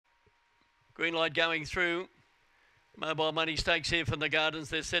Green light going through. Mobile Money Stakes here from the Gardens.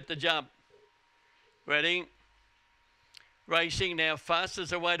 They're set to jump. Ready. Racing now,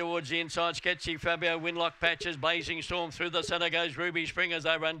 fastest away towards the inside. Sketchy Fabio, Winlock Patches, Blazing Storm through the centre goes Ruby Spring as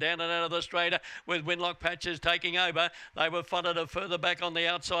they run down and out of the straighter with Winlock Patches taking over. They were followed further back on the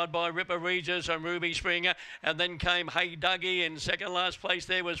outside by Ripper Regis and Ruby Springer, and then came Hey Dougie. In second last place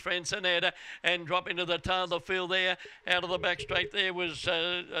there was Francinetta, and drop into the tail of the field there. Out of the back straight there was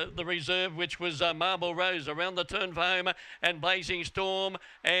the reserve, which was Marble Rose. Around the turn for home and Blazing Storm,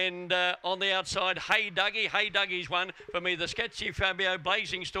 and on the outside Hey Dougie. Hey Dougie's one for me. The Sketchy Fabio,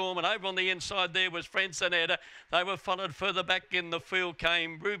 Blazing Storm, and over on the inside there was Francinetta. They were followed further back in the field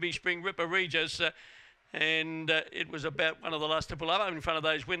came Ruby Spring, Ripper Regis, and it was about one of the last to pull up in front of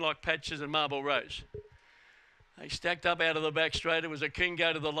those Winlock Patches and Marble Rose. They stacked up out of the back straight. It was a keen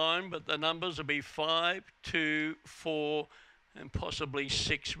go to the line, but the numbers will be 5, 2, 4, and possibly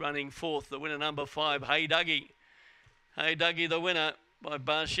 6 running fourth. The winner number 5, Hey Dougie. Hey Dougie, the winner by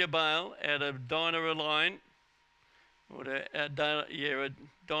Barcia Bale out of Dinah Line. Or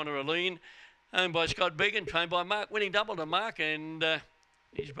Donna Aline, owned by Scott Began, trained by Mark, winning double to Mark and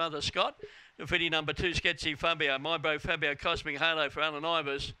his brother Scott. Defeating number 2, Sketchy Fabio, My Bro Fabio, Cosmic Halo for Alan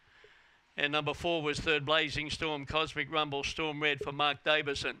Ivers. And number 4 was third, Blazing Storm, Cosmic Rumble, Storm Red for Mark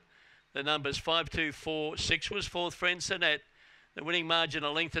Davison. The numbers 5, 2, 4, 6 was fourth, Francinette. The winning margin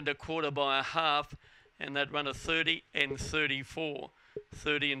a length and a quarter by a half, and that run a 30 and 34.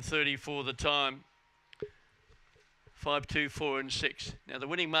 30 and 34 the time. 5, 2, 4 and 6. Now the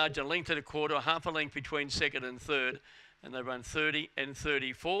winning margin, a length and a quarter, half a length between second and third, and they run 30 and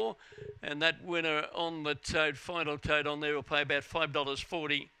 34. And that winner on the tote, final tote on there, will pay about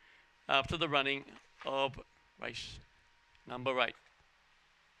 $5.40 after the running of race number 8.